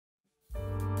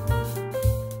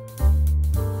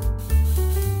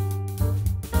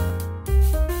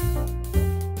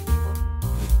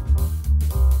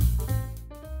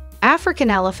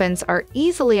African elephants are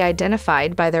easily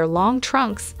identified by their long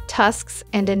trunks, tusks,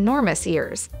 and enormous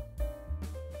ears.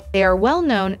 They are well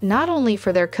known not only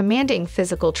for their commanding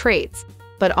physical traits,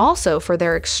 but also for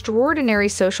their extraordinary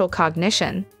social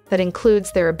cognition that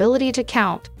includes their ability to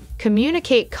count,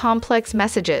 communicate complex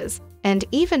messages, and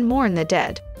even mourn the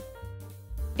dead.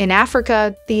 In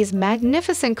Africa, these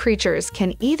magnificent creatures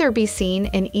can either be seen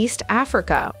in East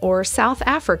Africa or South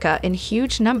Africa in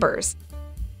huge numbers.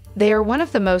 They are one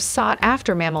of the most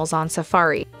sought-after mammals on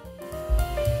safari.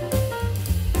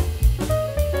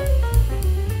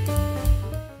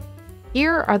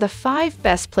 Here are the 5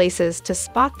 best places to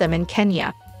spot them in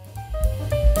Kenya.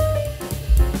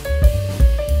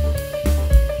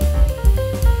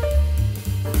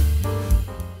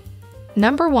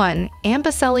 Number 1.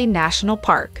 Amboseli National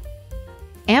Park.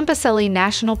 Amboseli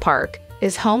National Park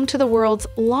is home to the world's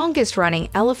longest-running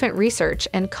elephant research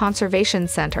and conservation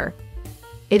center.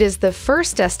 It is the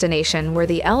first destination where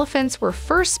the elephants were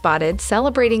first spotted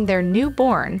celebrating their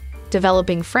newborn,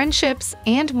 developing friendships,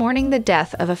 and mourning the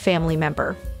death of a family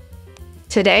member.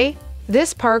 Today,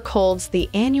 this park holds the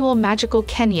annual Magical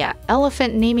Kenya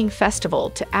Elephant Naming Festival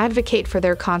to advocate for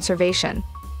their conservation.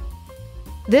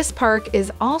 This park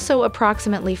is also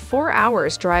approximately 4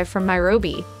 hours' drive from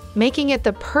Nairobi, making it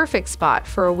the perfect spot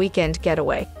for a weekend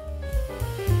getaway.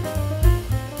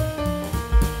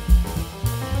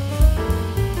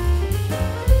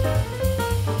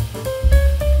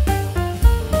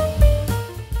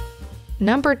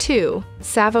 Number 2.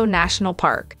 Tsavo National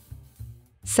Park.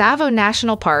 Tsavo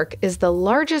National Park is the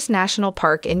largest national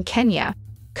park in Kenya,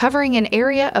 covering an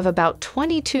area of about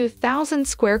 22,000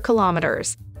 square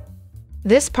kilometers.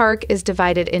 This park is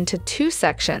divided into 2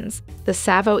 sections, the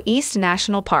Tsavo East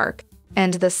National Park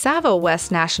and the Tsavo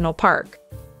West National Park.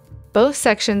 Both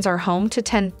sections are home to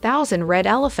 10,000 red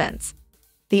elephants,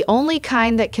 the only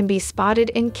kind that can be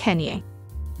spotted in Kenya.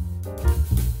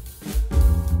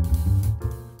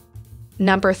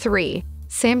 Number 3.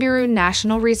 Samburu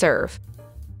National Reserve.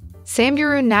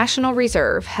 Samburu National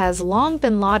Reserve has long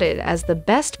been lauded as the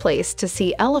best place to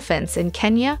see elephants in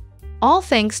Kenya, all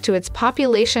thanks to its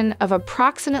population of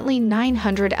approximately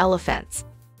 900 elephants.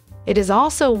 It is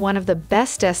also one of the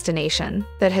best destinations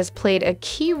that has played a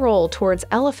key role towards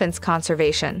elephants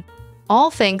conservation,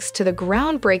 all thanks to the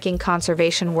groundbreaking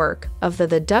conservation work of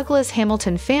the Douglas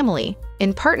Hamilton family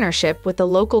in partnership with the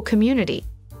local community.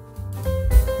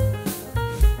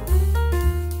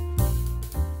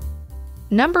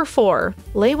 Number 4.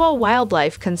 Lewa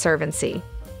Wildlife Conservancy.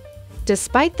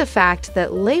 Despite the fact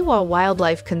that Lewa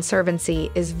Wildlife Conservancy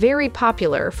is very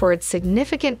popular for its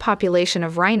significant population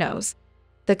of rhinos,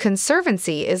 the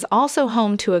conservancy is also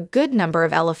home to a good number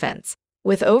of elephants,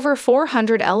 with over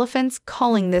 400 elephants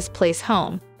calling this place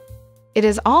home. It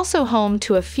is also home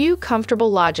to a few comfortable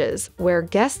lodges where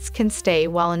guests can stay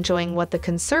while enjoying what the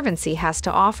conservancy has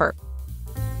to offer.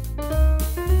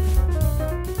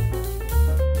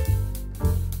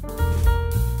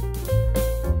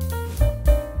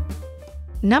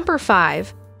 Number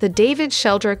 5. The David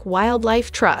Sheldrick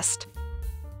Wildlife Trust.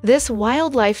 This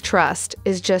wildlife trust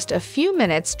is just a few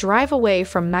minutes' drive away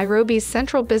from Nairobi's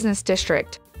central business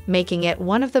district, making it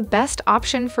one of the best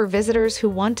options for visitors who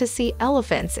want to see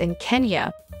elephants in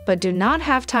Kenya but do not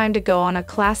have time to go on a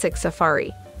classic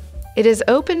safari. It is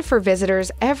open for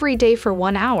visitors every day for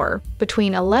 1 hour,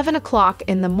 between 11 o'clock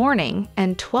in the morning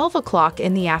and 12 o'clock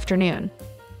in the afternoon.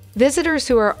 Visitors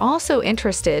who are also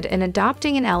interested in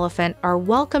adopting an elephant are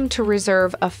welcome to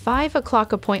reserve a 5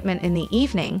 o'clock appointment in the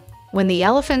evening when the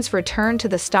elephants return to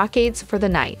the stockades for the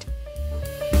night.